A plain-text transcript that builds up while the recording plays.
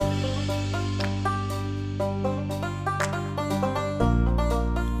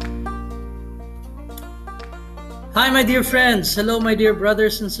Hi, my dear friends. Hello, my dear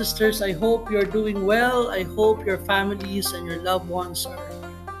brothers and sisters. I hope you're doing well. I hope your families and your loved ones are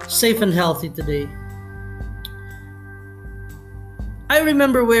safe and healthy today. I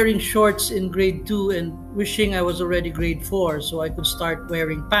remember wearing shorts in grade 2 and wishing I was already grade 4 so I could start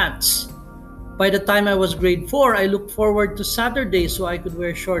wearing pants. By the time I was grade 4, I looked forward to Saturday so I could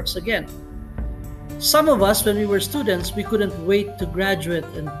wear shorts again. Some of us, when we were students, we couldn't wait to graduate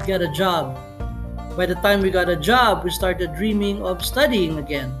and get a job. By the time we got a job, we started dreaming of studying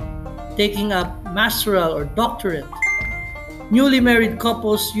again, taking up masteral or doctorate. Newly married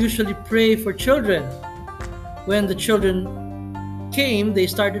couples usually pray for children. When the children came, they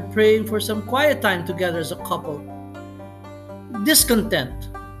started praying for some quiet time together as a couple. Discontent.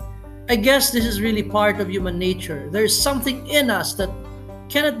 I guess this is really part of human nature. There is something in us that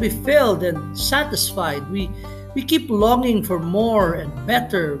cannot be filled and satisfied. We keep longing for more and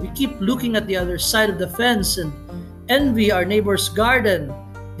better. We keep looking at the other side of the fence and envy our neighbor's garden.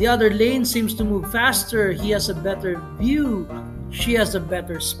 The other lane seems to move faster. He has a better view. She has a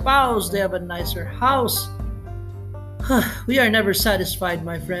better spouse. They have a nicer house. We are never satisfied,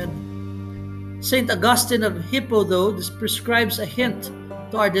 my friend. St. Augustine of Hippo, though, this prescribes a hint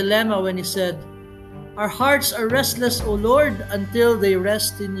to our dilemma when he said, "Our hearts are restless, O Lord, until they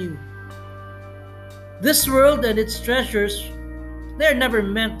rest in you." This world and its treasures, they're never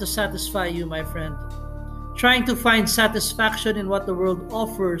meant to satisfy you, my friend. Trying to find satisfaction in what the world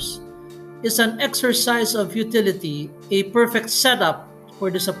offers is an exercise of futility, a perfect setup for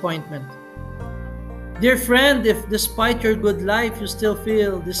disappointment. Dear friend, if despite your good life you still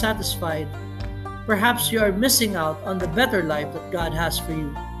feel dissatisfied, perhaps you are missing out on the better life that God has for you.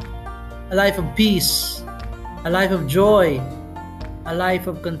 A life of peace, a life of joy, a life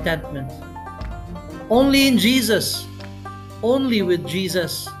of contentment. Only in Jesus, only with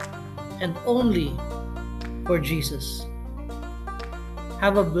Jesus, and only for Jesus.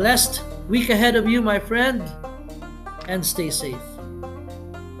 Have a blessed week ahead of you, my friend, and stay safe.